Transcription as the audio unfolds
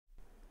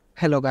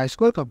Hello guys,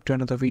 welcome to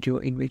another video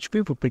in which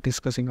we will be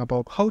discussing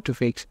about how to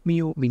fix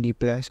Miyoo Mini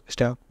Plus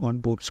stuck on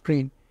boot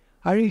screen.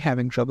 Are you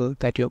having trouble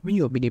that your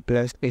Miyoo Mini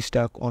Plus is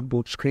stuck on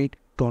boot screen?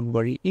 Don't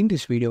worry, in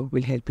this video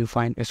we'll help you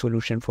find a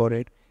solution for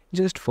it.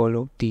 Just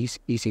follow these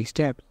easy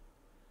steps.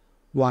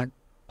 1.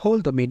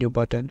 Hold the menu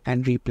button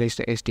and replace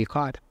the SD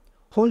card.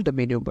 Hold the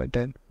menu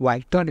button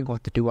while turning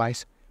off the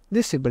device.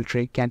 This simple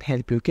trick can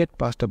help you get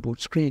past the boot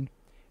screen.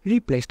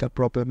 Replace the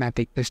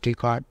problematic SD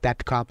card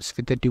that comes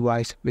with the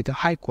device with a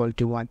high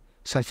quality one,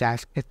 such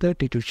as a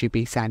 32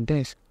 GB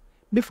SanDisk.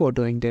 Before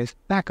doing this,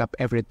 back up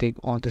everything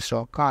on the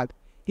stock card,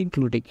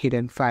 including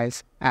hidden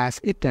files,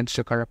 as it tends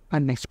to corrupt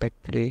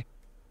unexpectedly.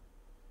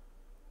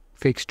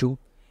 Fix 2.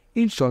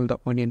 Install the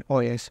Onion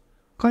OS.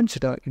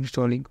 Consider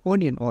installing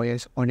Onion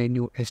OS on a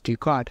new SD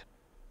card.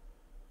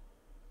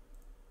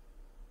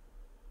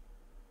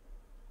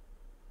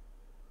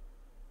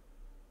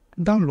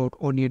 Download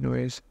Onion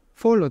OS.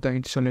 Follow the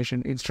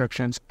installation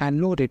instructions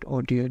and load it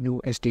onto your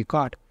new SD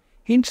card.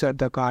 Insert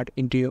the card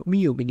into your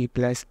Miyoo Mini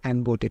Plus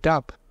and boot it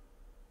up.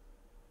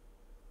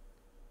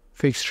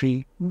 Fix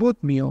 3. Boot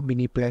Miyoo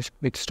Mini Plus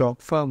with stock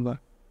firmware.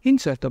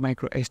 Insert the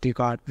micro SD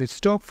card with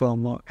stock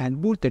firmware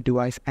and boot the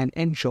device and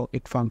ensure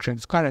it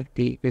functions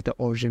correctly with the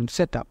original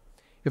setup.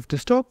 If the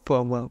stock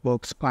firmware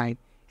works fine,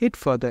 it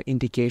further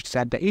indicates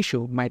that the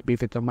issue might be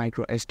with the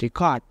micro SD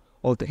card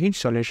or the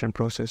installation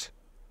process.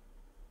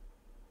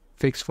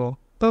 Fix 4.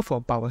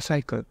 Perform power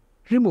cycle.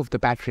 Remove the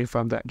battery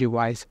from the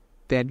device.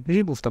 Then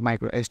remove the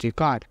micro SD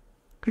card.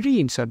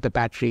 Reinsert the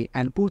battery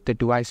and boot the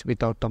device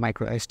without the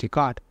micro SD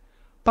card.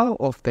 Power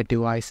off the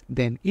device,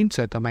 then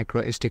insert the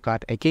micro SD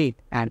card again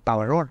and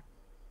power on.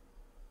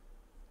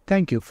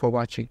 Thank you for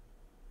watching.